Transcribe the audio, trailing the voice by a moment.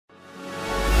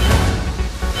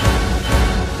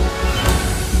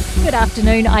Good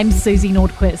afternoon, I'm Susie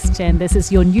Nordquist and this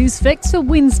is your news fix for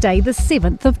Wednesday the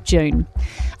 7th of June.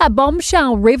 A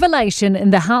bombshell revelation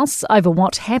in the House over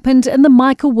what happened in the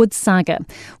Michael Wood saga.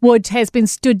 Wood has been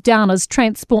stood down as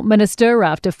Transport Minister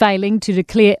after failing to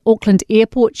declare Auckland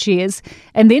Airport shares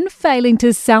and then failing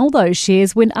to sell those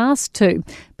shares when asked to.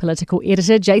 Political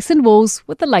editor Jason Walls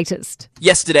with the latest.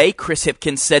 Yesterday, Chris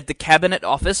Hipkins said the Cabinet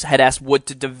Office had asked Wood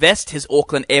to divest his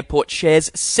Auckland Airport shares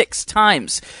 6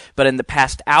 times. But in the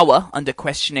past hour, under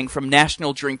questioning from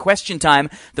National during question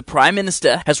time, the Prime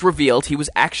Minister has revealed he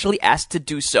was actually asked to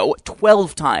do so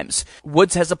 12 times.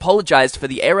 Woods has apologised for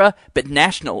the error, but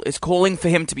National is calling for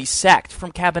him to be sacked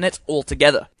from Cabinet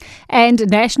altogether. And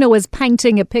National is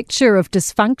painting a picture of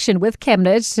dysfunction with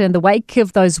Cabinet in the wake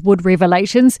of those Wood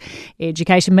revelations.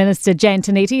 Education Minister Jan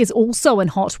Tinetti is also in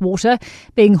hot water,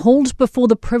 being hauled before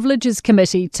the Privileges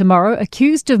Committee tomorrow,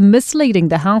 accused of misleading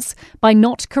the House by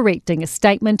not correcting a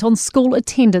statement on school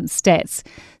attendance stats.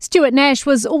 Stuart Nash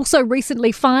was also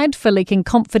recently fired for leaking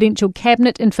confidential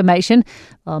cabinet information,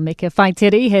 while Meka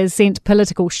Whaitiri has sent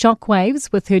political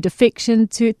shockwaves with her defection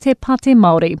to Te Pāti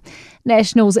Māori.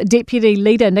 National's Deputy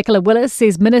Leader Nicola Willis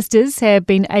says ministers have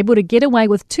been able to get away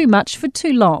with too much for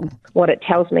too long. What it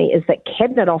tells me is that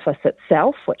Cabinet Office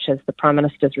itself, which is the Prime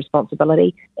Minister's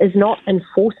responsibility, is not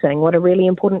enforcing what are really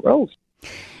important rules.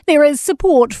 There is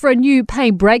support for a new pay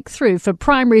breakthrough for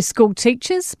primary school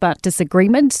teachers, but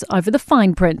disagreement over the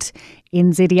fine print.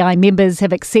 NZEI members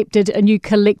have accepted a new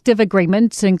collective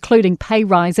agreement, including pay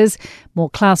rises, more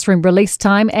classroom release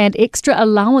time and extra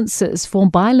allowances for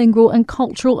bilingual and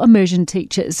cultural immersion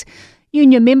teachers.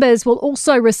 Union members will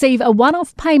also receive a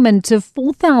one-off payment of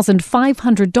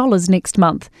 $4,500 next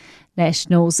month.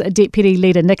 National's Deputy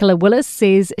Leader Nicola Willis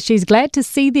says she's glad to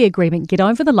see the agreement get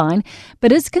over the line,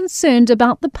 but is concerned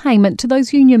about the payment to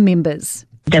those union members.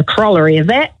 The corollary of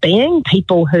that being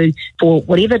people who, for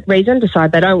whatever reason,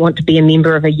 decide they don't want to be a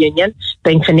member of a union,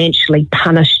 being financially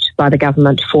punished by the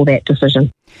government for that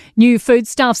decision. New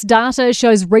foodstuffs data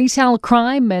shows retail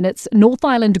crime in its North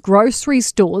Island grocery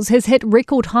stores has hit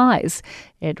record highs.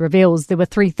 It reveals there were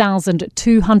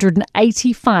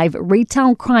 3,285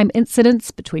 retail crime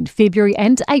incidents between February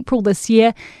and April this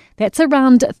year. That's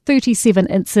around 37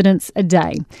 incidents a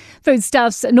day.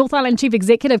 Foodstuffs North Island Chief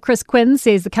Executive Chris Quinn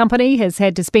says the company has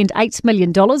had to spend $8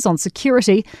 million on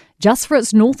security just for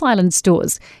its North Island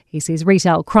stores. He says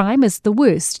retail crime is the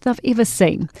worst they've ever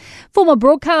seen. Former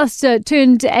broadcaster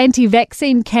turned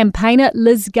anti-vaccine campaigner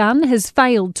Liz Gunn has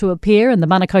failed to appear in the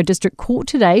Manukau District Court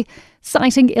today,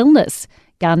 citing illness.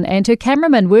 Gunn and her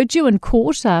cameraman were due in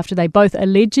court after they both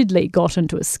allegedly got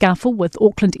into a scuffle with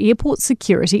Auckland Airport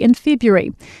security in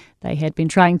February. They had been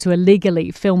trying to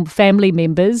illegally film family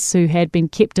members who had been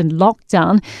kept in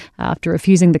lockdown after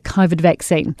refusing the COVID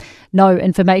vaccine. No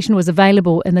information was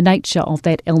available in the nature of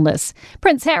that illness.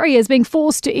 Prince Harry is being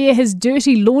forced to air his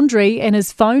dirty laundry in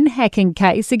his phone hacking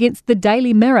case against the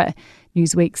Daily Mirror.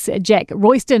 Newsweek's Jack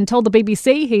Royston told the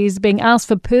BBC he's being asked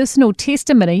for personal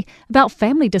testimony about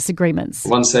family disagreements.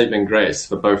 One saving grace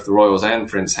for both the royals and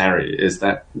Prince Harry is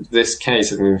that this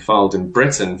case, having been filed in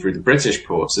Britain through the British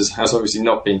courts, has obviously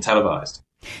not been televised.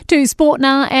 To sport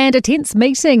now, and a tense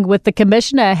meeting with the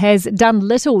Commissioner has done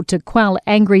little to quell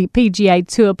angry PGA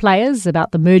Tour players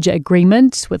about the merger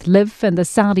agreement with LIV and the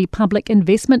Saudi Public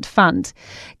Investment Fund.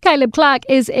 Caleb Clark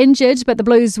is injured, but the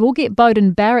Blues will get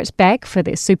Beauden Barrett back for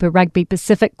their Super Rugby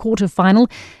Pacific quarter-final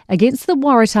against the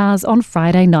Waratahs on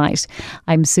Friday night.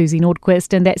 I'm Susie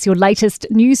Nordquist, and that's your latest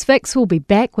news fix. We'll be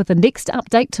back with the next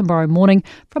update tomorrow morning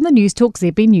from the Newstalk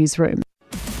ZB Newsroom.